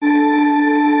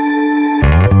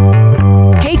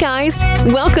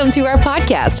Welcome to our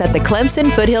podcast at the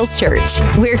Clemson Foothills Church.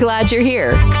 We're glad you're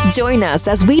here. Join us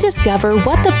as we discover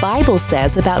what the Bible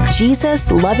says about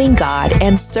Jesus, loving God,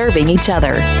 and serving each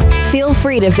other. Feel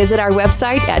free to visit our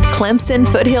website at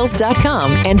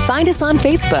clemsonfoothills.com and find us on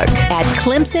Facebook at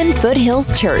Clemson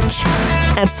Foothills Church.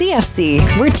 At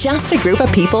CFC, we're just a group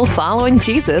of people following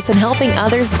Jesus and helping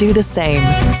others do the same.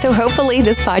 So hopefully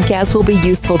this podcast will be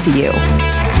useful to you.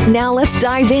 Now let's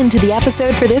dive into the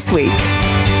episode for this week.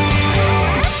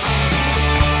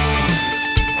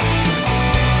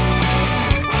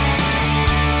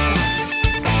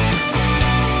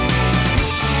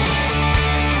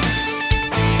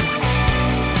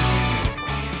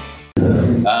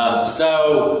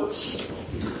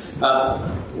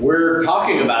 We're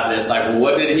talking about this, like,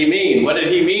 what did he mean? What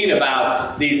did he mean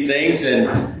about these things?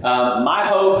 And my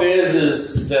hope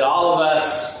is that all of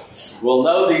us will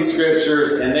know these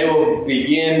scriptures and they will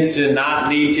begin to not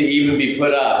need to even be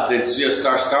put up. It's just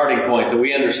our starting point, that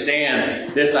we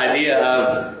understand this idea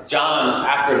of John,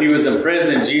 after he was in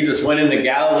prison, Jesus went into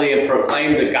Galilee and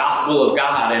proclaimed the gospel of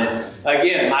God. And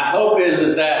again, my hope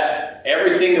is that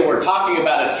everything that we're talking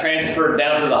about is transferred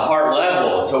down to the heart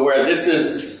level, to where this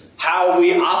is how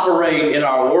we operate in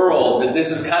our world, that this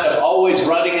is kind of always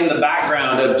running in the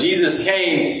background of Jesus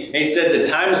came and he said the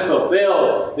time is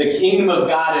fulfilled, the kingdom of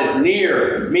God is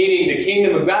near, meaning the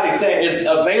kingdom of God, he said, is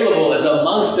available, is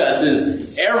amongst us,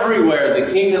 is everywhere.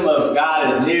 The kingdom of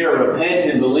God is near. Repent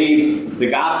and believe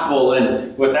the gospel.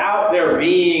 And without there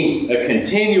being a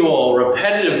continual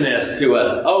repetitiveness to us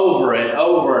over and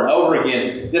over and over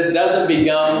again, this doesn't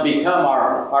become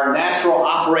our natural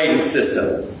operating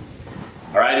system.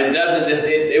 All right, it doesn't.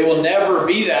 It will never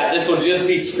be that. This will just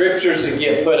be scriptures that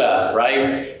get put up, right?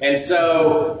 And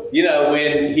so,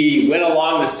 when he went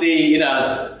along to see,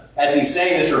 as he's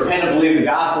saying this, repent and believe the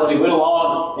gospel, and he went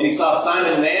along and he saw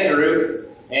Simon and Andrew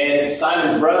and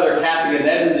Simon's brother casting a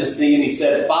net into the sea, and he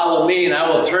said, "Follow me, and I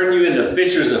will turn you into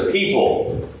fishers of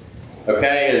people."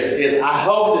 Okay, I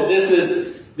hope that this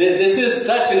is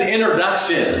such an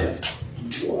introduction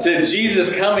to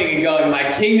Jesus coming and going,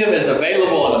 my kingdom is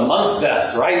available and amongst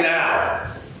us right now.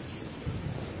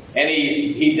 And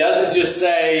he doesn't just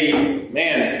say,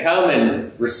 man, come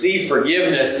and receive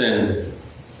forgiveness and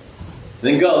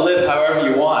then go live however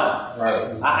you want.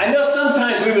 Right. I know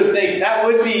sometimes we would think that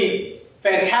would be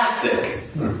fantastic.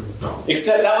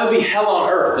 Except that would be hell on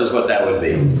earth is what that would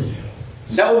be.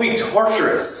 That would be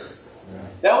torturous.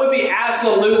 That would be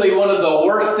absolutely one of the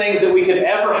worst things that we could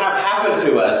ever have happen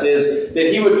to us, is that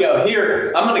he would go,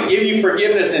 here, I'm going to give you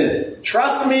forgiveness and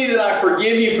trust me that I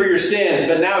forgive you for your sins,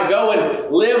 but now go and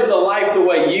live the life the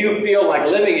way you feel like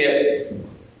living it.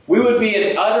 We would be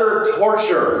in utter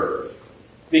torture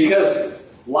because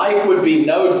life would be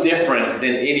no different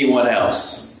than anyone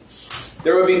else.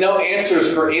 There would be no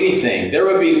answers for anything. There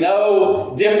would be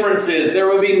no differences. There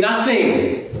would be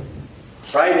nothing.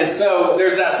 Right? And so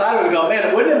there's that side of it go,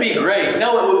 man, wouldn't it be great?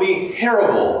 No, it would be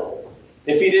terrible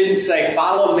if he didn't say,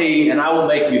 follow me and I will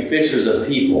make you fishers of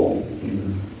people.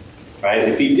 Right?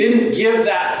 If he didn't give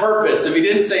that purpose, if he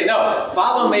didn't say, no,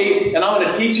 follow me and I'm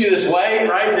going to teach you this way,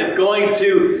 right? That's going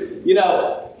to,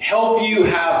 help you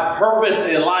have purpose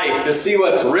in life, to see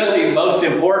what's really most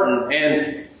important.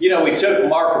 And, we took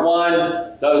Mark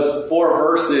 1, those 4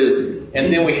 verses,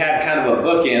 and then we had kind of a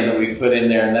bookend that we put in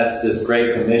there, and that's this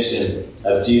great commission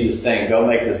of Jesus saying, go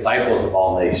make disciples of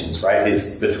all nations, right?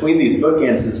 Between these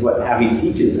bookends is how he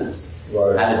teaches us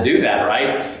how to do that,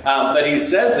 right? But he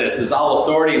says this, is all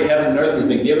authority in heaven and earth has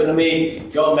been given to me.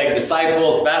 Go and make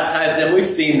disciples, baptize them. We've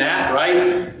seen that,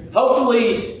 right?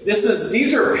 Hopefully,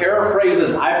 these are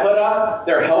paraphrases I put up.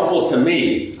 They're helpful to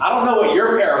me. I don't know what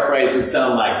your paraphrase would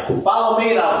sound like. Follow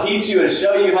me and I'll teach you and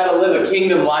show you how to live a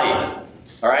kingdom life.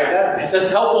 All right, that's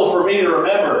helpful for me to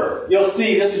remember. You'll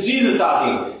see, this is Jesus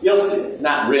talking. You'll see,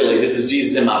 not really, this is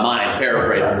Jesus in my mind,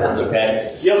 paraphrasing this,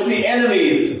 okay? You'll see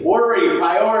enemies, worry,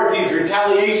 priorities,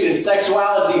 retaliation,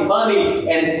 sexuality, money,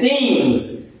 and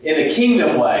things in a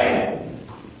kingdom way.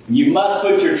 You must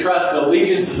put your trust and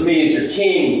allegiance in me as your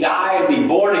king, die and be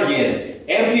born again,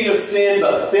 emptied of sin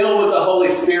but filled with the Holy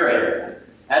Spirit.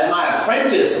 As my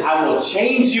apprentice, I will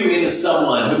change you into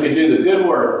someone who can do the good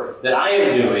work that I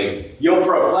am doing. You'll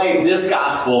proclaim this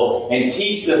gospel and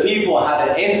teach the people how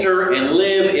to enter and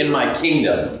live in my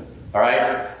kingdom. All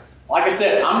right? Like I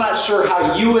said, I'm not sure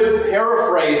how you would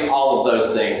paraphrase all of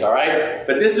those things. All right?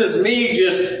 But this is me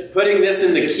just putting this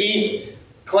in the Keith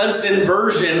Clemson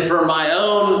version for my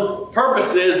own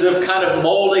purposes of kind of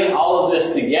molding all of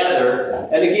this together.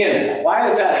 And again, why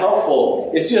is that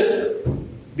helpful? It's just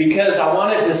because I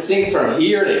want it to sink from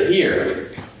here to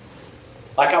here.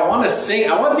 Like I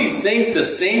want these things to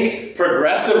sink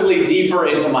progressively deeper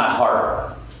into my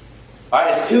heart. All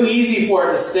right, it's too easy for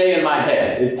it to stay in my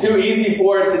head. It's too easy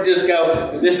for it to just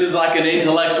go, this is like an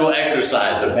intellectual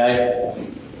exercise, okay?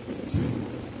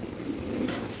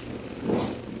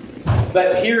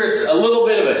 But here's a little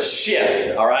bit of a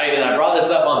shift, all right? And I brought this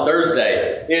up on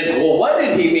Thursday, is, well, what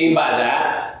did he mean by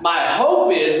that? My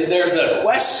hope is that there's a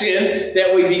question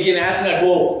that we begin asking, like,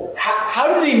 well,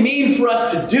 how did he mean for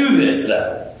us to do this,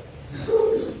 though?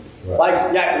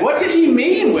 Like, yeah, what did he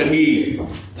mean when he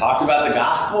talked about the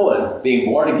gospel and being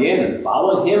born again and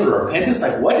following him and repentance?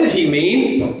 Like, what did he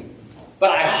mean? But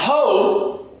I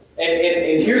hope,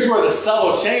 and here's where the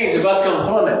subtle change of us going,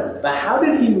 hold on a minute, but how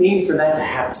did he mean for that to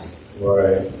happen?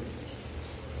 Right.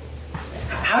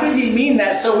 How did he mean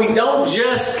that so we don't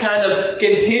just kind of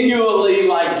continually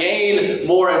like gain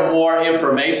more and more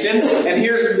information? And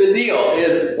here's the deal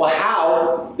is, well,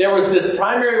 how? There was this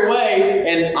primary way,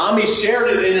 and Ami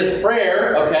shared it in his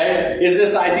prayer, okay, is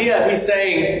this idea of he's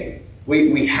saying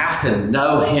we have to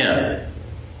know him.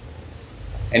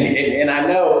 And I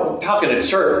know, talking to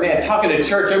church,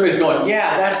 everybody's going,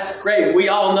 yeah, that's great. We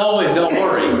all know him, don't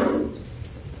worry.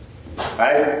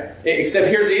 Right? Except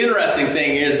here's the interesting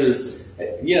thing is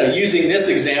using this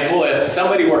example, if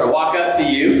somebody were to walk up to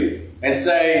you and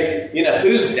say,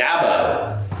 who's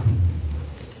Dabo?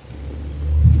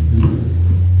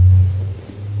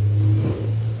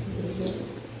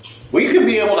 We could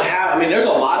be able to have, there's a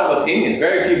lot of opinions.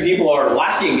 Very few people are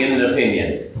lacking in an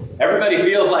opinion. Everybody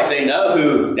feels like they know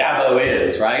who Dabo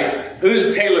is, right?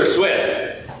 Who's Taylor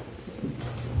Swift?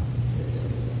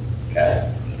 Okay.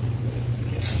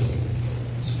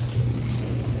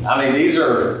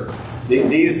 These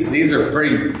are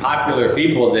pretty popular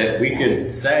people that we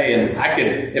could say, and I could,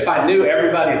 if I knew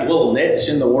everybody's little niche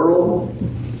in the world,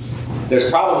 there's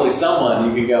probably someone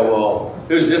you could go, well,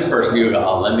 who's this person? You would go,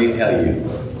 oh, let me tell you.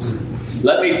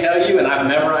 Let me tell you, and I've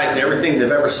memorized everything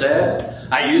they've ever said.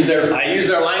 I use their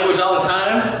language all the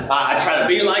time. I try to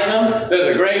be like them.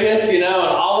 They're the greatest, and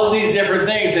all of these different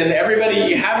things. And everybody,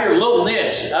 you have your little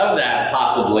niche of that,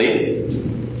 possibly.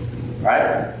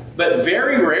 Right? But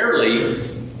very rarely,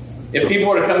 if people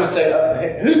were to come and say,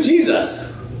 hey, who's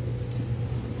Jesus?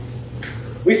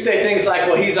 We say things like,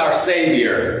 well, he's our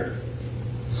Savior.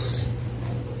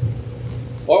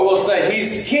 Or we'll say,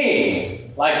 he's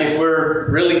King. Like if we're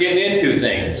really getting into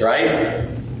things, right?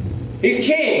 He's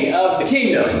King of the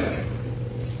kingdom.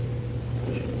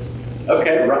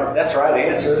 Okay, right. That's right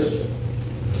answers.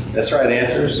 That's right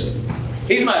answers.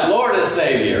 He's my Lord and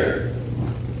Savior.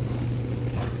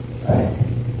 Right?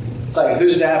 It's like,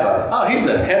 who's Dabo? Oh, he's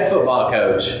a head football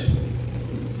coach.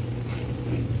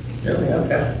 Really?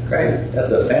 Okay, great.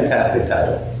 That's a fantastic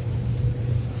title.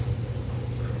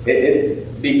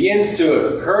 It begins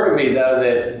to occur to me, though,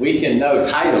 that we can know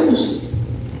titles.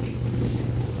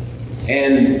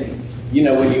 And,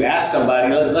 when you ask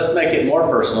somebody, let's make it more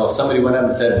personal. If somebody went up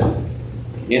and said,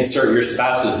 insert your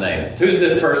spouse's name. Who's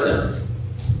this person?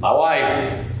 My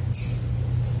wife.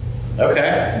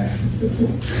 Okay.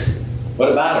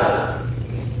 What about her?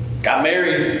 Got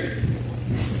married.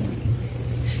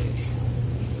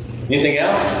 Anything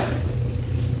else?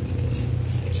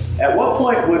 At what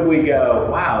point would we go,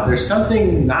 wow, there's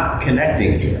something not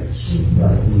connecting here?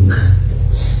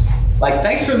 Like,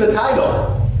 thanks for the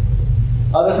title.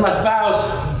 Oh, that's my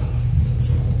spouse.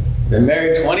 Been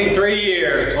married 23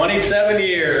 years, 27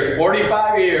 years,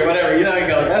 45 years, whatever. You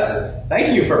go,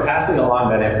 thank you for passing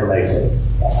along that information.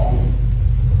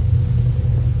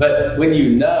 But when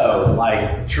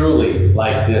truly,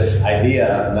 this idea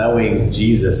of knowing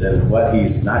Jesus and what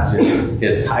he's, not just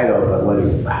his title, but what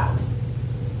he's about,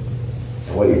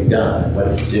 and what he's done, and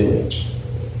what he's doing,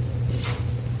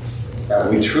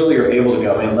 we truly are able to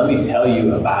go, man, let me tell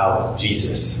you about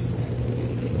Jesus.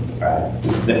 Right?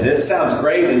 That sounds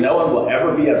great, and no one will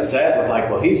ever be upset with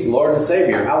well, he's Lord and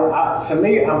Savior. To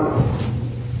me, at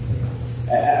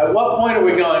what point are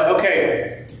we going,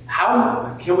 okay,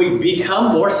 how can we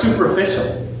become more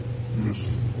superficial?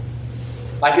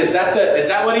 Is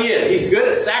that what he is? He's good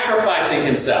at sacrificing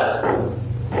himself.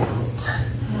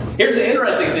 Here's the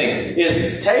interesting thing,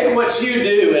 is take what you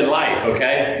do in life,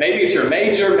 okay? Maybe it's your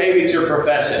major, maybe it's your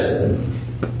profession.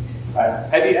 Right?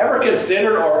 Have you ever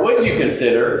considered, or would you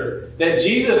consider, that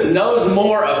Jesus knows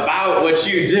more about what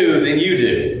you do than you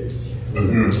do?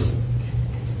 Mm-hmm.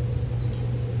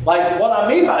 What I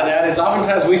mean by that is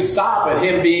oftentimes we stop at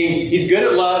him he's good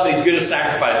at love and he's good at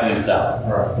sacrificing himself.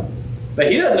 Right.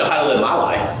 But he doesn't know how to live my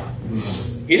life.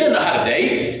 He doesn't know how to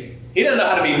date. He doesn't know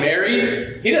how to be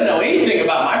married. He doesn't know anything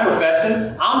about my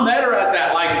profession. I'm better at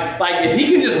that. If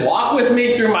he can just walk with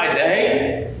me through my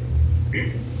day,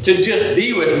 to just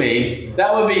be with me,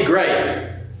 that would be great.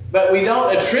 But we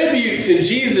don't attribute to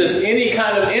Jesus any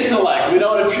kind of intellect. We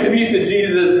don't attribute to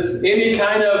Jesus any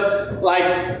kind of,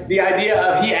 like, the idea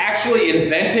of he actually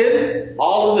invented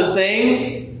all of the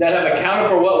things that have accounted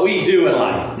for what we do in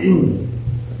life.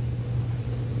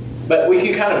 But we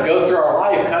can kind of go through our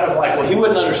life kind of like, well, he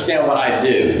wouldn't understand what I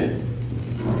do.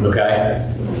 Okay?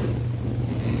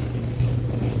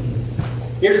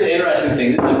 Here's the interesting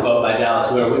thing. This is a quote by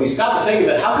Dallas Willard. When you stop to think of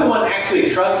it, how can one actually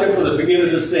trust him for the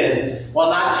forgiveness of sins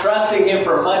while not trusting him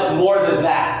for much more than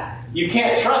that? You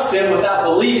can't trust him without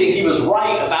believing he was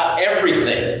right about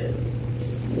everything.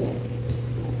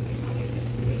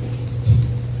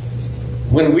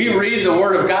 When we read the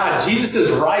Word of God, Jesus is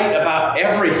right about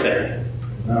everything.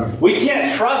 We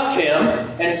can't trust him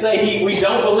and say we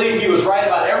don't believe he was right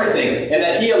about everything and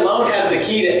that he alone has the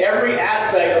key to every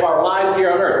aspect of our lives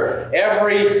here on earth.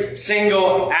 Every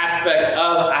single aspect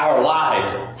of our lives.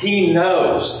 He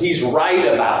knows. He's right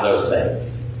about those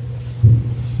things.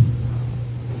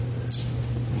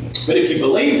 But if you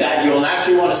believe that, you will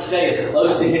naturally want to stay as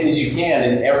close to him as you can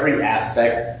in every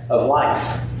aspect of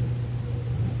life.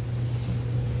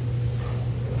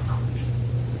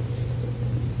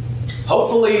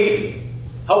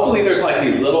 Hopefully there's like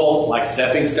these little like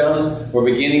stepping stones we're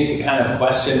beginning to kind of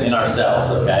question in ourselves,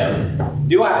 okay?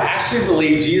 Do I actually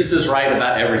believe Jesus is right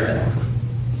about everything?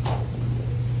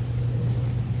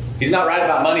 He's not right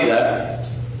about money, though.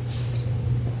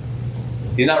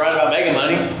 He's not right about making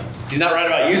money. He's not right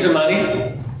about using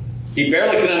money. He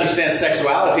barely can understand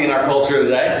sexuality in our culture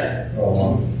today.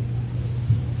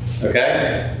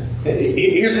 Okay?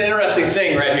 Here's an interesting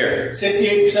thing right here.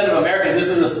 68% of Americans, this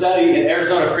is a study at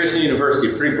Arizona Christian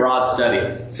University, a pretty broad study.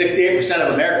 68%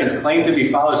 of Americans claim to be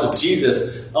followers of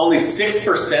Jesus. Only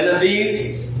 6% of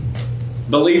these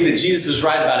believe that Jesus is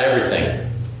right about everything.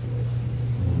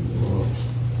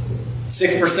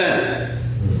 6%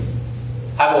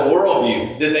 have a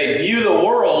worldview. That they view the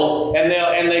world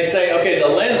and they say, okay, the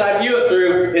lens I view it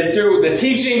through is through the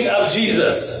teachings of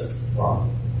Jesus. Wow.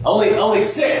 Only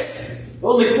 6.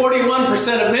 Only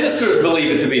 41% of ministers believe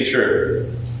it to be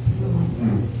true.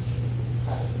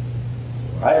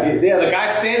 Right? Yeah, the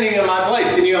guy standing in my place,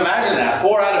 can you imagine that?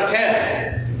 4 out of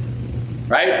 10.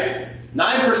 Right?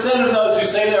 9% of those who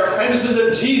say they're apprentices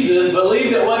of Jesus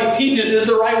believe that what he teaches is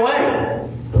the right way.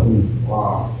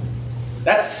 Wow.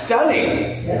 That's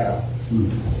stunning. Yeah.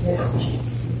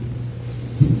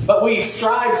 But we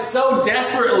strive so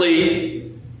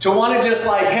desperately to want to just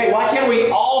like, hey, why can't we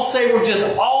all say we're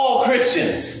just all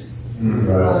Christians?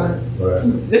 Right.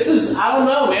 This is, I don't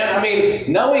know, man. I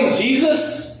mean, knowing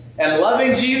Jesus and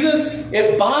loving Jesus,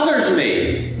 it bothers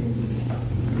me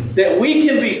that we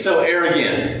can be so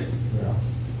arrogant.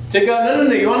 To go,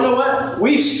 no, you want to know what?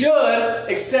 We should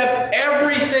accept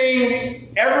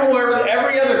everything, everywhere,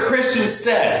 every other Christian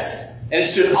says. And it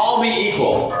should all be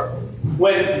equal.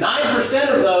 When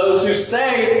 9% of those who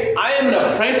say, I am an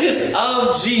apprentice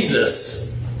of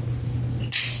Jesus,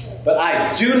 but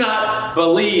I do not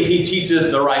believe he teaches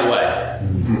the right way.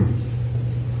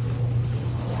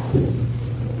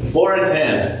 4 in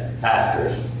 10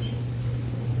 pastors.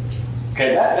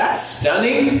 Okay, that's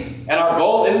stunning. And our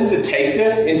goal isn't to take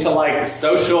this into like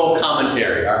social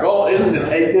commentary. Our goal isn't to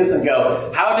take this and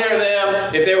go, how dare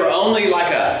them if they were only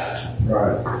like us.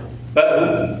 Right.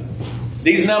 But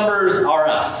these numbers are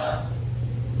us.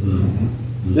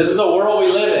 This is the world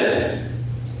we live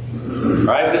in.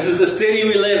 Right? This is the city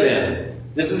we live in.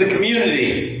 This is the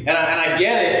community. And I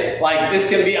get it. Like, this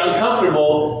can be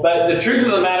uncomfortable. But the truth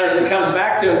of the matter is it comes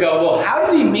back to and go, well, how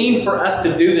did he mean for us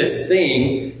to do this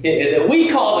thing that we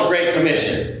call the Great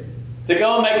Commission? To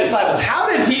go and make disciples. How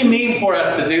did he mean for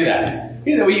us to do that?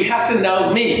 He said, well, you have to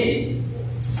know me.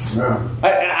 Yeah. I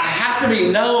have to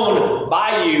be known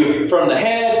by you from the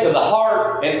head to the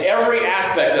heart and every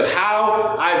aspect of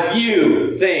how I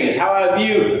view things, how I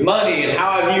view money, and how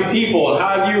I view people, and how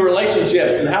I view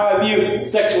relationships, and how I view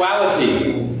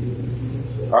sexuality.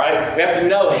 All right? We have to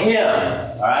know him.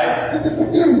 All right?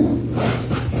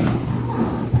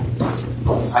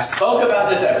 I spoke about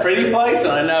this at Pretty Place,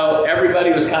 and I know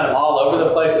everybody was kind of all over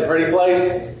the place at Pretty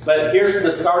Place. But here's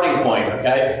the starting point,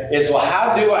 okay? Is, well,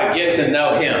 how do I get to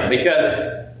know him?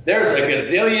 Because there's a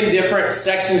gazillion different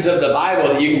sections of the Bible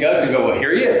that you can go to and go, well,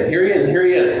 here he is, and here he is, and here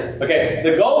he is. Okay,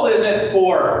 the goal isn't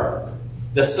for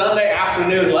the Sunday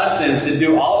afternoon lesson to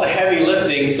do all the heavy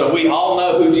lifting so we all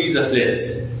know who Jesus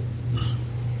is.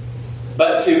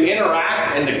 But to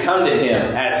interact and to come to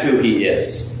him as who he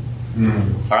is.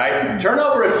 All right? Turn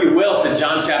over, if you will, to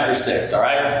John chapter 6, all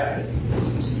right?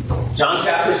 John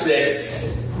chapter 6.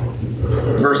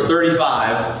 Verse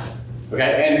 35.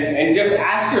 Okay, and just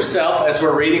ask yourself as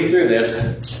we're reading through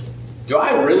this, do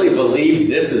I really believe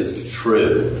this is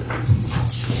true?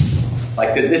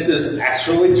 Like that this is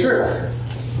actually true?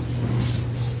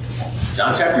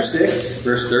 John chapter 6,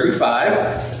 verse 35.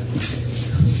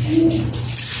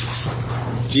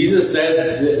 Jesus says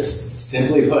this,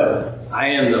 simply put, I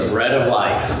am the bread of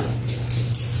life.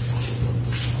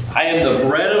 I am the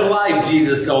bread of life,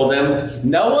 Jesus told them.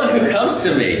 No one who comes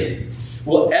to me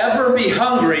will ever be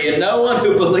hungry, and no one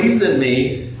who believes in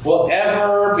me will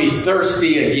ever be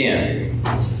thirsty again.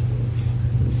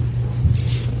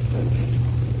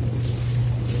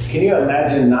 Can you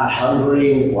imagine not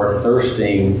hungering or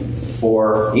thirsting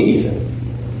for anything?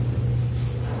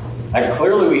 Like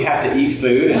clearly we have to eat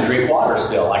food and drink water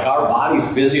still. Like our bodies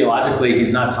physiologically,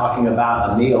 he's not talking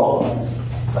about a meal.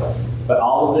 But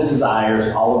all of the desires,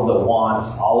 all of the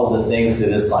wants, all of the things that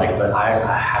it's like, but I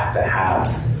have to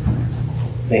have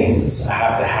things. I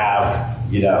have to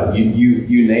have,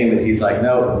 you name it. He's like,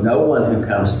 no one who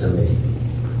comes to me.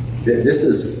 This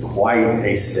is quite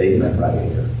a statement right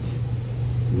here.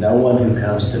 No one who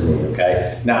comes to me,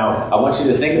 okay? Now, I want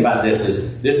you to think about this.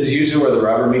 This is usually where the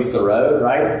rubber meets the road,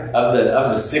 right? Of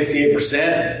the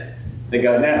 68%, they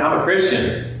go, man, I'm a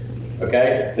Christian,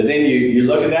 okay? But then you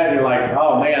look at that and you're like,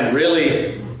 oh man,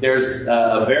 really? There's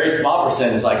a very small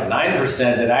percentage, like 9%,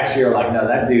 that actually are like, no,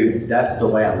 that dude, that's the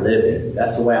way I'm living.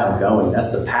 That's the way I'm going.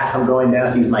 That's the path I'm going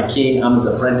down. He's my king. I'm his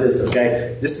apprentice,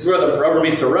 okay? This is where the rubber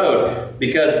meets the road,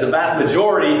 because the vast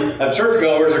majority of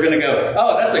churchgoers are going to go,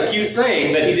 oh, that's a cute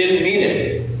saying, but he didn't mean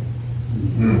it.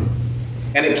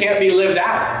 Mm-hmm. And it can't be lived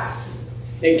out.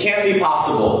 It can't be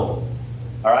possible.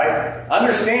 All right?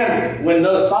 Understand, when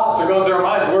those thoughts are going through our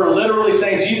minds, we're literally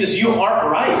saying, Jesus, you aren't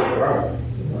right.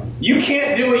 You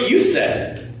can't do what you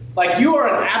said. Like, you are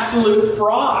an absolute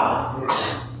fraud.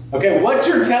 Okay, what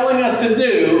you're telling us to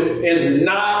do is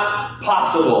not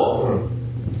possible.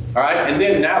 All right, and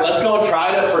then now let's go and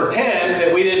try to pretend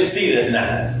that we didn't see this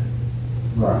now.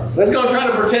 Right. Let's go and try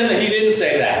to pretend that he didn't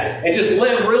say that. And just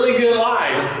live really good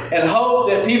lives and hope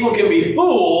that people can be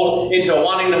fooled into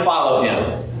wanting to follow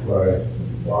him. Right.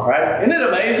 Right? Isn't it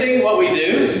amazing what we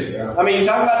do? Yeah. I mean, you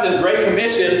talk about this great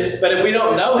commission, but if we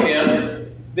don't know him,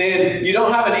 then you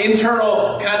don't have an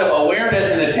internal kind of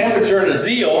awareness and a temperature and a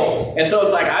zeal. And so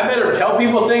it's like, I better tell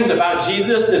people things about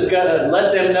Jesus that's going to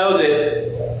let them know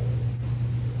that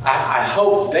I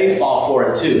hope they fall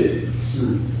for it too.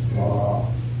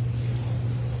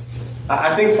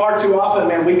 I think far too often,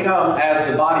 man, we come as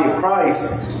the body of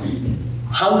Christ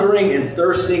hungering and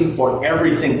thirsting for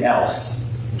everything else.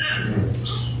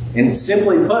 And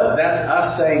simply put, that's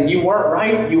us saying, you weren't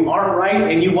right, you aren't right,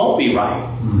 and you won't be right.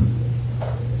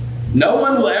 No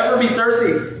one will ever be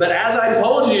thirsty. But as I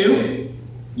told you,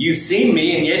 you've seen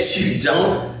me, and yet you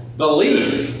don't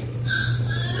believe.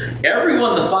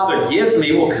 Everyone the Father gives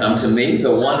me will come to me.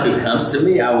 The one who comes to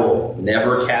me I will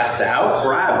never cast out.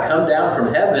 For I have come down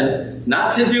from heaven,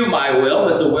 not to do my will,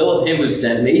 but the will of him who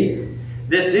sent me.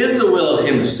 This is the will of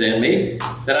him who sent me,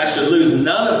 that I should lose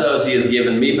none of those he has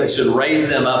given me, but should raise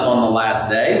them up on the last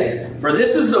day. For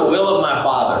this is the will of my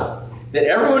Father, that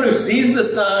everyone who sees the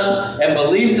Son and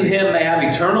believes in him may have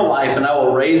eternal life, and I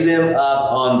will raise him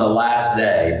up on the last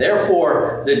day.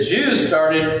 Therefore, the Jews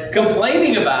started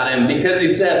complaining about him, because he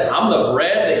said, I'm the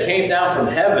bread that came down from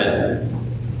heaven.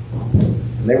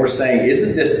 And they were saying,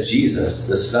 isn't this Jesus,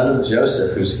 the son of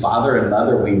Joseph, whose father and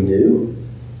mother we knew?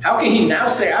 How can he now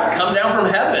say, I've come down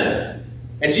from heaven?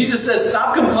 And Jesus says,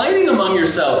 stop complaining among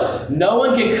yourselves. No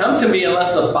one can come to me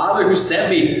unless the Father who sent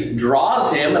me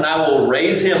draws him, and I will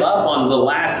raise him up on the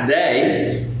last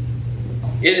day.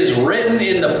 It is written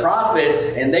in the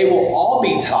prophets, and they will all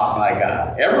be taught by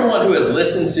God. Everyone who has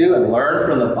listened to and learned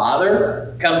from the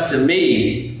Father comes to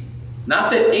me. Not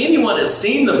that anyone has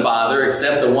seen the Father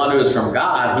except the one who is from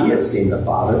God. He has seen the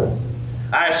Father.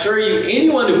 I assure you,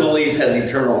 anyone who believes has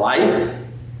eternal life.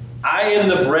 I am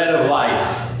the bread of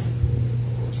life.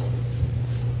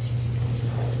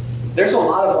 There's a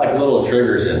lot of like little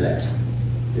triggers in there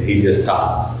that he just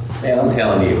taught. Man, I'm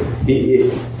telling you,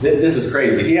 this is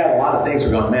crazy. He had a lot of things. We're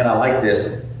going, man, I like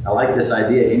this. I like this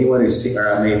idea. Anyone who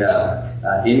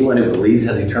believes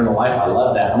has eternal life. I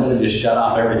love that. I'm going to just shut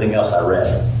off everything else I read.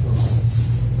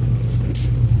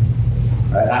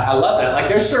 Right? I love that. Like,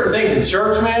 there's certain things in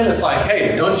church, man. It's like,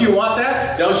 hey, don't you want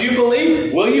that? Don't you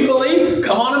believe? Will you believe?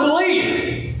 Come on and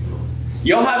believe.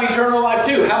 You'll have eternal life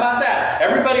too. How about that?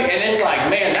 Everybody, and it's like,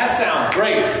 man, that sounds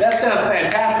great. That sounds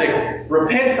fantastic.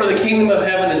 Repent, for the kingdom of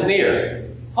heaven is near.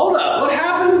 Hold up, what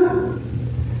happened?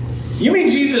 You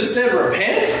mean Jesus said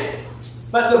repent?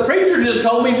 But the preacher just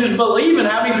told me just believe and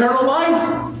have eternal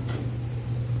life.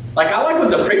 Like, I like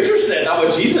what the preacher said, not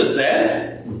what Jesus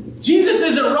said. Jesus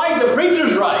isn't right, the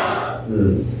preacher's right.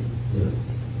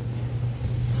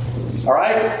 All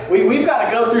right? We've got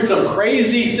to go through some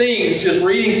crazy things just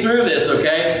reading through this,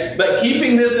 okay? But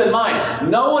keeping this in mind,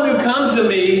 no one who comes to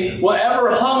me will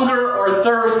ever hunger or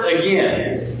thirst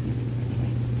again.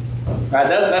 All right,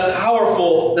 that's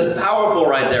powerful. That's powerful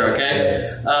right there, okay?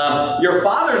 Your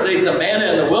fathers ate the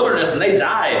manna in the wilderness and they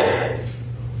died.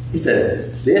 He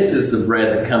said, this is the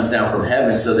bread that comes down from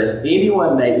heaven so that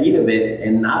anyone may eat of it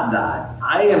and not die.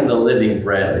 I am the living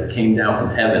bread that came down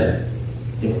from heaven.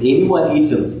 If anyone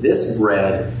eats of this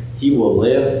bread, he will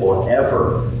live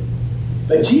forever.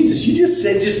 But Jesus, you just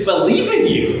said just believe in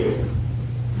you.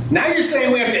 Now you're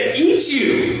saying we have to eat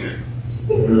you.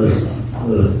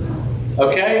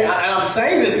 Okay? And I'm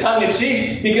saying this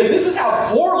tongue-in-cheek because this is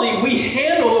how poorly we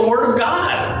handle the Word of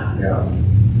God. Yeah.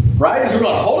 Right? So we're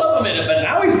going, hold up a minute, but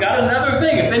now he's got another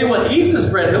thing. If anyone eats this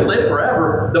bread, he'll live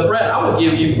forever. The bread I will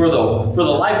give you for the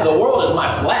life of the world is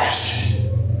my flesh.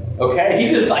 Okay? He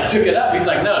just took it up. He's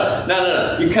like,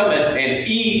 no. You come in and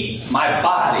eat my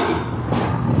body.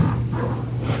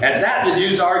 At that, the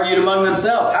Jews argued among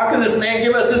themselves. How can this man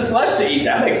give us his flesh to eat?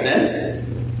 That makes sense.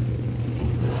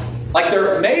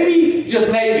 Maybe,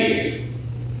 just maybe,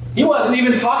 he wasn't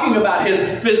even talking about his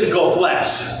physical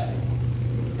flesh.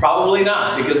 Probably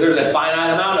not, because there's a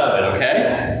finite amount of it,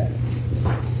 okay?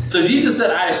 So Jesus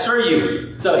said, I assure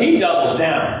you. So he doubles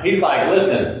down. He's like,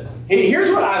 listen,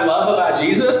 here's what I love about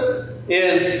Jesus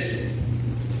is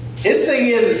his thing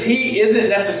is he isn't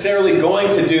necessarily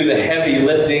going to do the heavy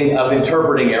lifting of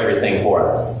interpreting everything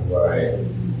for us. Right.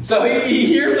 So he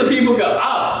hears the people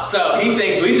go, so he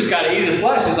thinks we just got to eat his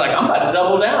flesh. He's like, I'm about to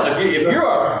double down.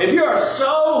 If you are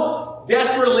so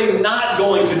desperately not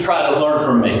going to try to learn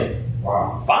from me,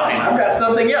 Wow. fine, I've got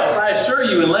something else. I assure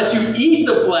you, unless you eat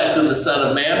the flesh of the Son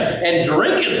of Man and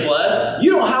drink his blood,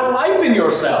 you don't have life in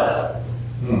yourself.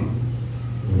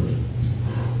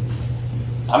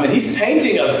 I mean, he's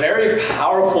painting a very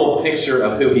powerful picture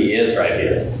of who he is right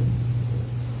here.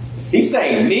 He's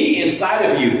saying, me inside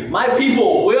of you, my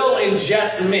people will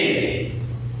ingest me.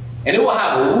 And it will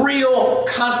have real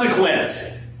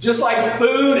consequence. Just like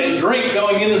food and drink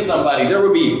going into somebody, there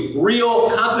will be real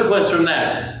consequence from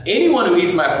that. Anyone who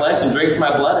eats my flesh and drinks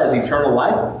my blood has eternal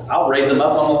life. I'll raise them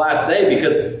up on the last day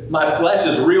because my flesh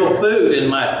is real food and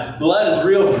my blood is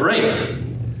real drink.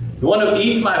 The one who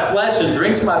eats my flesh and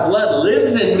drinks my blood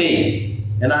lives in me,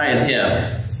 and I in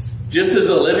him. Just as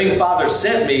the living Father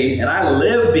sent me, and I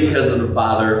live because of the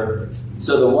Father,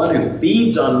 so the one who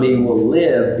feeds on me will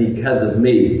live because of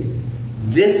me.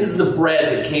 This is the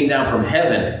bread that came down from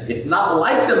heaven. It's not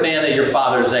like the manna your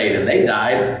fathers ate, and they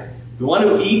died. The one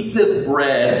who eats this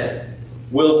bread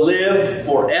will live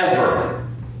forever.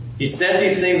 He said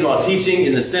these things while teaching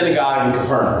in the synagogue in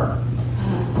Capernaum.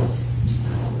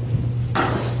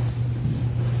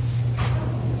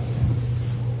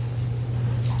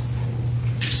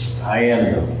 I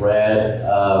am the bread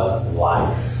of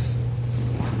life.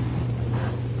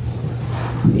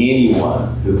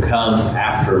 Anyone who comes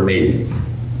after me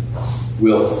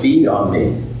will feed on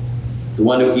me. The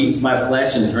one who eats my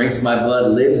flesh and drinks my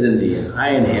blood lives in me, and I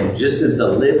in him, just as the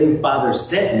living Father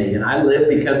sent me, and I live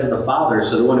because of the Father.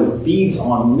 So the one who feeds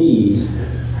on me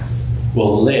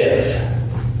will live.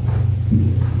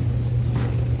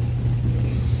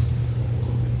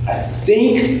 I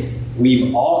think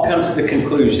we've all come to the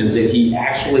conclusion that he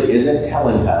actually isn't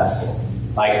telling us,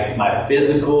 like, my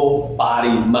physical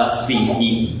body must be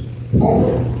eaten.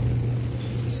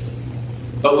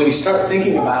 But when you start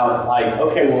thinking about,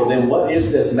 okay, well then what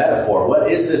is this metaphor?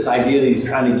 What is this idea that he's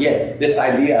trying to get? This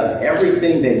idea of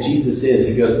everything that Jesus is.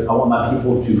 He goes, I want my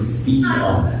people to feed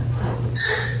on that.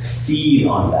 Feed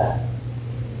on that.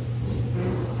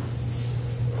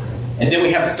 And then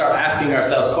we have to start asking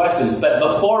ourselves questions. But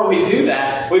before we do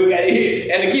that, we've got,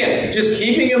 and again, just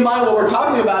keeping in mind what we're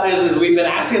talking about is we've been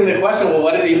asking the question, well,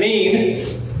 what did he mean?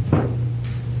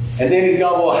 And then he's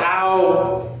going, well,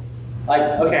 how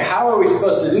are we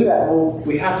supposed to do that? Well,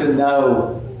 we have to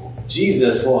know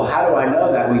Jesus. Well, how do I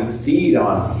know that? We feed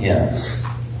on him.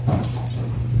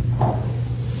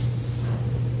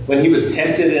 When he was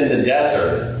tempted in the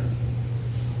desert,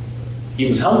 he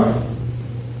was hungry.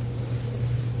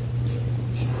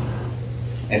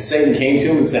 And Satan came to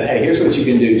him and said, hey, here's what you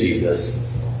can do, Jesus.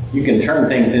 You can turn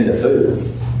things into food.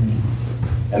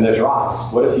 And there's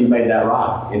rocks. What if you made that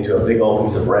rock into a big old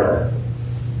piece of bread?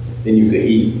 Then you could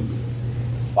eat.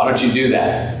 Why don't you do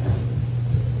that?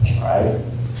 All right?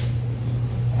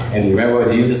 And you remember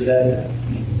what Jesus said?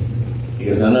 He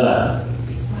goes, no.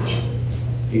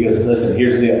 He goes, listen,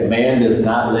 here's the deal. Man does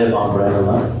not live on bread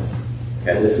alone,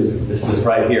 Okay, this is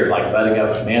right here, like budding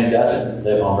up. Man doesn't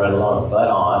live on bread alone, but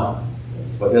on,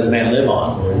 what does man live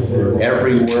on?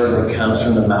 Every word that comes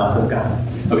from the mouth of God.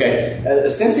 Okay,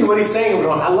 essentially what he's saying, we're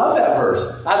going, I love that verse.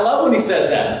 I love when he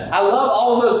says that. I love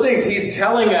all of those things. He's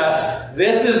telling us,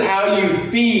 this is how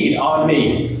you feed on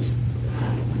me.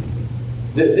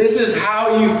 This is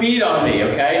how you feed on me,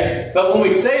 okay? But when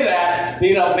we say that,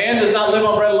 man does not live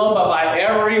on bread alone, but by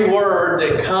every word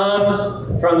that comes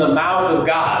from the mouth of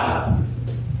God.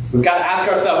 We've got to ask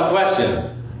ourselves a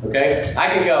question, okay? I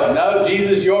can go, no,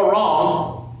 Jesus, you're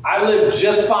wrong. I live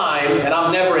just fine, and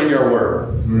I'm never in your word.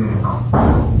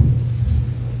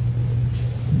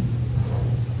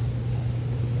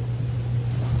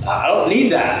 I don't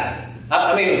need that.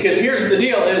 I mean, because here's the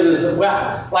deal is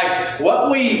well, like what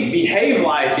we behave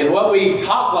like and what we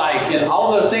talk like and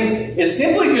all those things is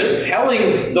simply just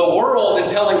telling the world and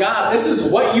telling God, this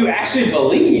is what you actually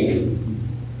believe.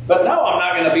 But no, I'm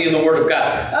not going to be in the Word of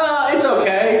God. It's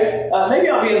okay. Maybe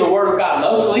I'll be in the Word of God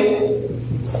mostly.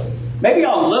 Maybe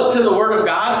I'll look to the Word of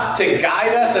God to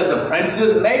guide us as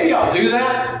apprentices. Maybe I'll do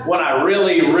that when I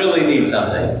really, really need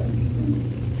something.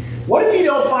 What if you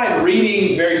don't find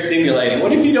reading very stimulating?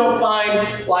 What if you don't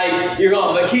find, like, you're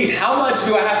going, but Keith, how much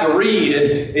do I have to read?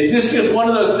 And is this just one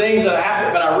of those things that I have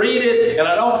to, but I read it and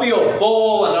I don't feel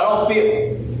full and I don't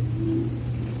feel...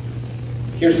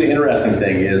 Here's the interesting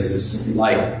thing is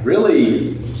like,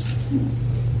 really,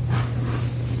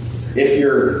 if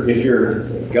you're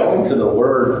going to the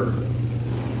Word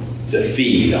to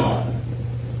feed on,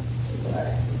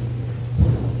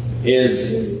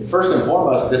 is first and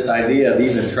foremost this idea of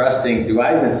even trusting, do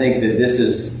I even think that this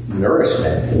is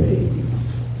nourishment to me?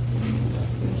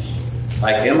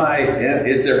 Like,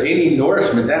 is there any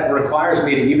nourishment that requires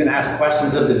me to even ask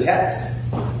questions of the text?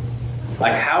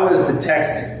 Like, how is the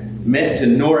text meant to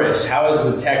nourish? How is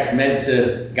the text meant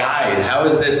to guide? How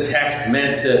is this text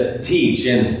meant to teach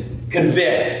and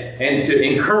convict and to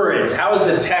encourage? How is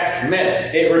the text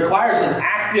meant? It requires an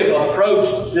active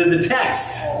approach to the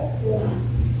text.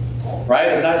 Right?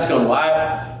 I'm not just going,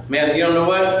 why? Man, you don't know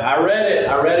what? I read it.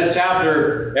 I read a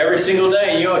chapter every single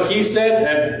day. You know what Keith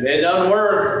said? It doesn't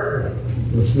work.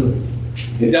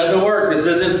 It doesn't work. This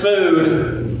isn't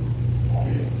food.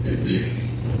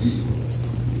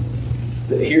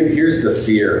 Here's the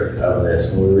fear of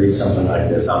this when we read something like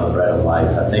this on the bread of life.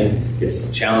 I think it's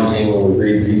challenging when we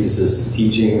read Jesus'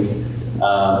 teachings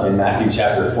in Matthew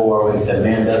chapter 4 when he said,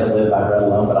 man doesn't live by bread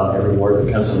alone, but on every word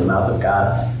that comes from the mouth of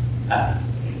God.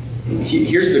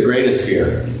 Here's the greatest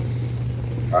fear,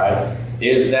 right,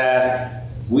 is that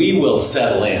we will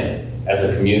settle in as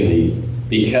a community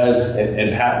because,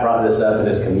 and Pat brought this up in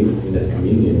this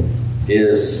communion,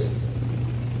 is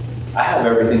I have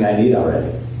everything I need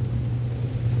already.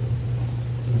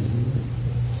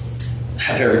 I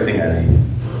have everything I need.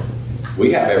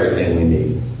 We have everything we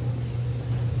need,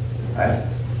 right?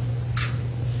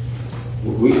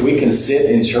 We can sit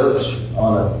in church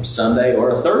on a Sunday or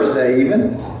a Thursday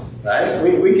even, right?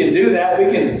 We can do that.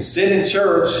 We can sit in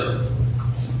church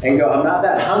and go, I'm not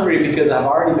that hungry because I've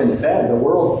already been fed. The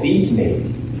world feeds me.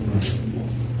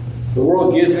 The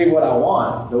world gives me what I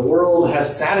want. The world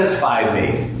has satisfied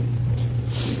me.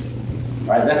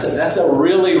 Right? That's a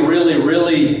really, really,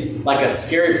 really like a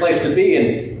scary place to be.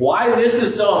 And why this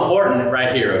is so important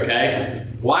right here, okay?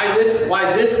 Why this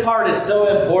part is so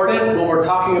important when we're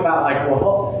talking about like,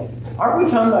 well, aren't we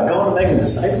talking about going and making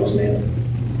disciples, man?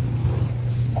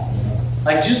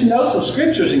 Like, just know some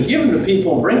scriptures and give them to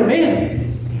people and bring them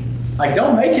in. Like,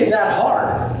 don't make it that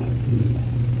hard.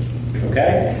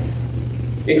 Okay?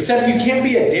 Except you can't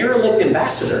be a derelict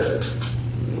ambassador.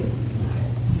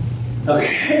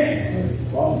 Okay?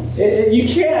 You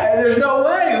can't. There's no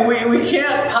way. We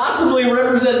can't possibly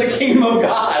represent the kingdom of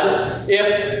God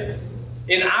if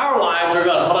in our lives we're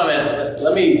going, hold on a minute,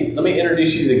 let me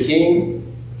introduce you to the king.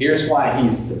 Here's why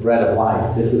he's the bread of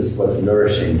life. This is what's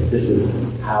nourishing. This is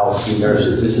how he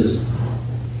nourishes. This is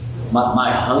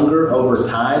my hunger over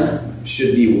time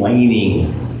should be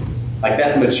waning. Like,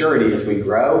 that's maturity as we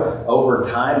grow. Over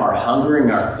time, our hungering,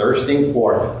 our thirsting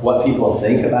for what people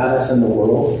think about us in the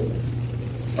world.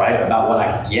 Right? About what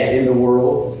I get in the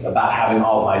world, about having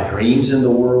all my dreams in the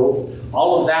world,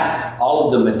 all of that, all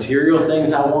of the material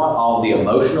things I want, all of the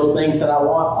emotional things that I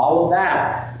want, all of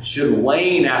that should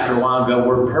wane after a while and go,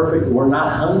 we're perfect, we're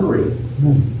not hungry.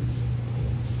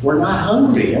 We're not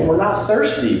hungry and we're not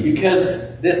thirsty because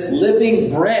this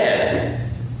living bread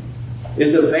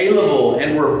is available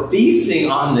and we're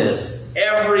feasting on this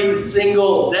every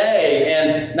single day.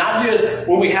 And not just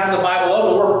when we have the Bible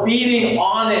open, we're feeding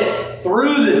on it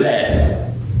through the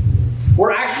day.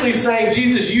 We're actually saying,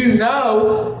 Jesus, you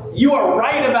know you are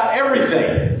right about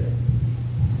everything.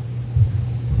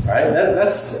 Right?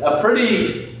 That's a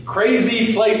pretty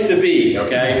crazy place to be,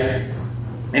 okay?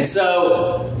 And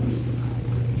so,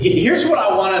 here's what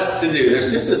I want us to do.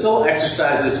 There's just this little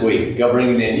exercise this week. Go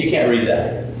bring it in. You can't read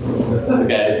that.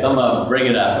 Okay, so I'm going to bring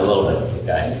it up a little bit,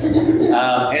 okay?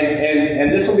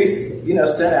 And this will be,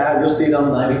 set out. You'll see it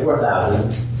on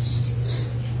 94,000.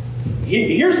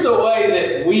 Here's the way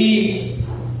that we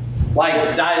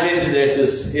dive into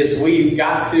this is we've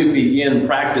got to begin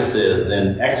practices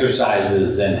and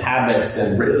exercises and habits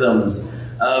and rhythms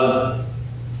of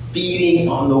feeding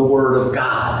on the Word of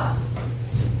God.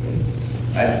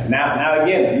 Right? Now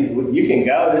again, you can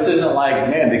go. This isn't like,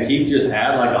 man, to keep just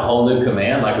add like a whole new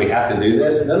command, like we have to do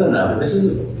this. No. This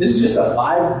is just a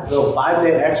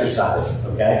 5-day exercise.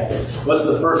 Okay. What's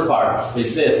the first part?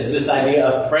 Is this idea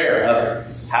of prayer, of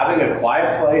having a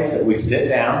quiet place that we sit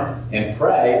down and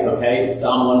pray. Okay.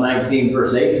 Psalm 119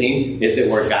 verse 18 is that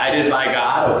we're guided by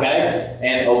God. Okay,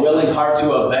 and a willing heart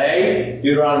to obey.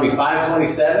 Deuteronomy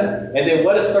 5:27. And then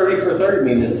what does 30 for 30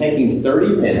 mean? It's taking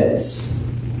 30 minutes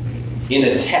in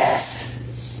a text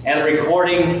and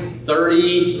recording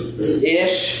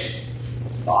 30-ish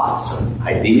thoughts or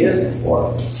ideas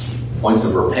or points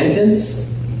of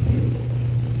repentance,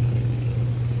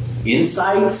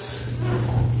 insights.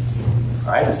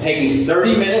 All right, it's taking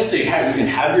 30 minutes, so you can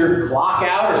have your clock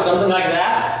out or something like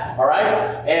that. All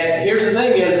right, and here's the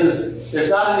thing: is there's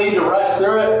not a need to rush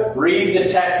through it. Read the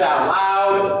text out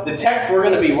loud. The text we're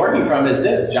going to be working from is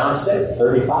this: John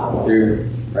 6:35 through.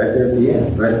 Right there at the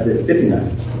end, right at 59.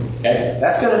 Okay?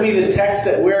 That's going to be the text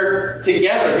that we're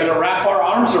together going to wrap our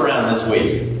arms around this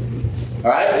week.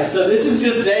 All right? And so this is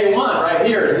just day one right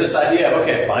here. Is this idea of,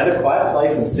 okay, find a quiet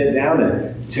place and sit down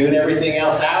and tune everything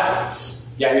else out.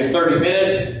 You got your 30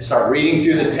 minutes. Start reading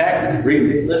through the text.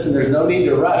 Listen, there's no need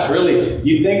to rush. Really,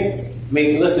 you think,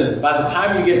 listen, by the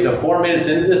time you get to 4 minutes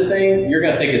into this thing, you're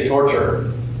going to think it's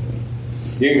torture.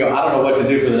 You're going to go, I don't know what to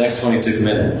do for the next 26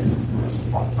 minutes.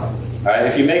 All right,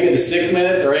 if you make it to 6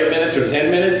 minutes or 8 minutes or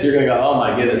 10 minutes, you're going to go, oh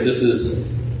my goodness, this is,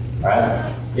 all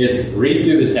right? Is read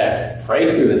through the text.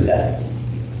 Pray through the text.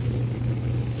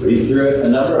 Read through it a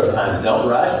number of times. Don't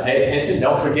rush. Pay attention.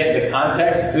 Don't forget the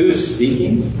context. Who's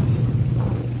speaking?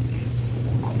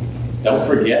 Don't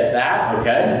forget that,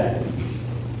 okay?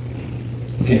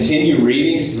 Continue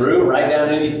reading through. Write down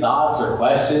any thoughts or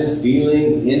questions,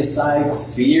 feelings,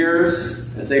 insights, fears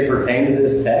as they pertain to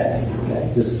this text.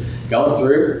 Okay? Just going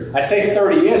through. I say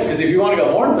 30-ish because if you want to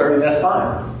go more than 30, that's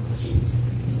fine.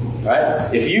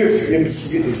 Right? If you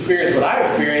experience what I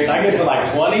experienced, I get to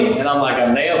like 20, and I'm like,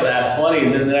 I nailed that 20,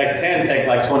 and then the next 10 take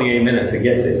like 28 minutes to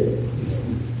get to.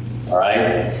 All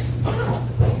right?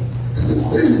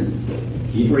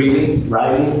 Keep reading,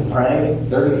 writing, praying,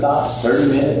 30 thoughts,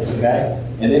 30 minutes, okay?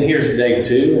 And then here's day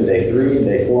 2, and day 3, and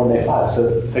day 4, and day 5.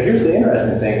 So here's the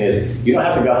interesting thing is, you don't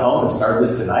have to go home and start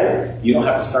this tonight. You don't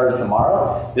have to start it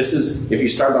tomorrow. This is, if you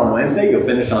start on Wednesday, you'll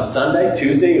finish on Sunday.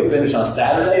 Tuesday, you'll finish on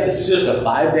Saturday. This is just a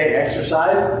 5-day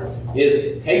exercise.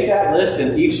 Is take that list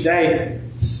and each day,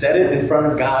 set it in front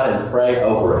of God and pray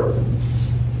over it.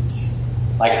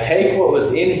 Like take what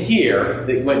was in here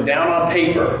that went down on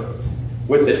paper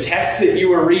with the text that you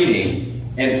were reading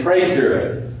and pray through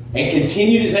it. And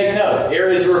continue to take notes.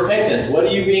 Areas of repentance. What are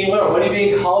you being learned? What are you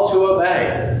being called to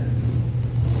obey?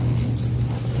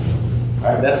 All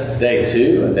right, that's day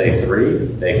 2 and day 3,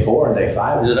 day 4 and day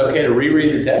 5. Is it okay to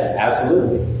reread the text?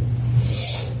 Absolutely.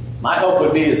 My hope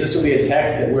would be is this would be a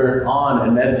text that we're on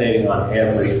and meditating on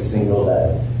every single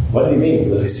day. What do you mean?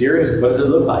 Was he serious? What does it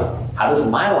look like? How does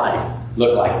my life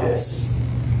look like this?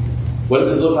 What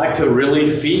does it look like to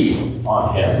really feed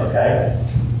on him? Okay?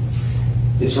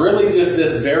 It's really just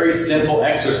this very simple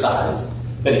exercise.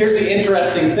 But here's the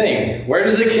interesting thing. Where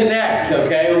does it connect?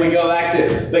 Okay, when we go back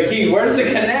to the key, where does it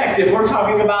connect? If we're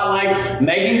talking about like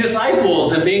making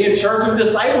disciples and being a church of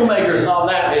disciple makers and all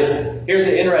that, here's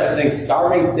the interesting thing.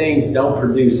 Starving things don't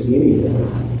produce anything.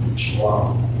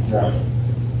 Wow. Yeah.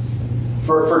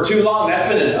 For too long, that's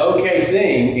been an okay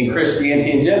thing in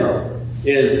Christianity in general.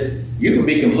 Is you can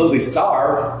be completely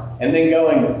starved and then go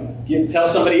and tell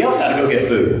somebody else how to go get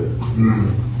food.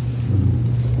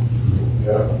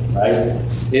 Yeah. Right?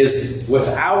 Is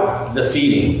without the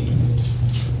feeding,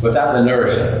 without the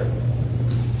nourishment,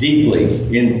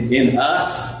 deeply in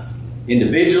us,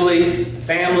 individually,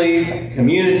 families,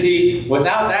 community,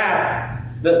 without that,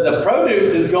 the produce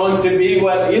is going to be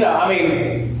what,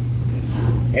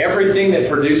 everything that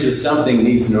produces something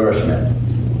needs nourishment.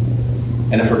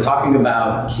 And if we're talking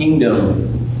about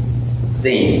kingdom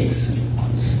things,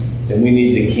 then we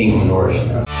need the king's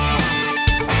nourishment.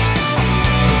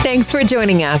 Thanks for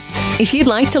joining us. If you'd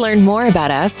like to learn more about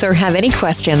us or have any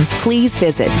questions, please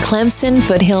visit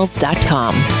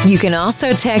ClemsonFoothills.com. You can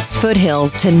also text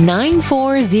Foothills to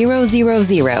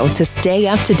 94000 to stay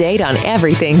up to date on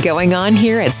everything going on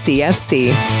here at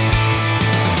CFC.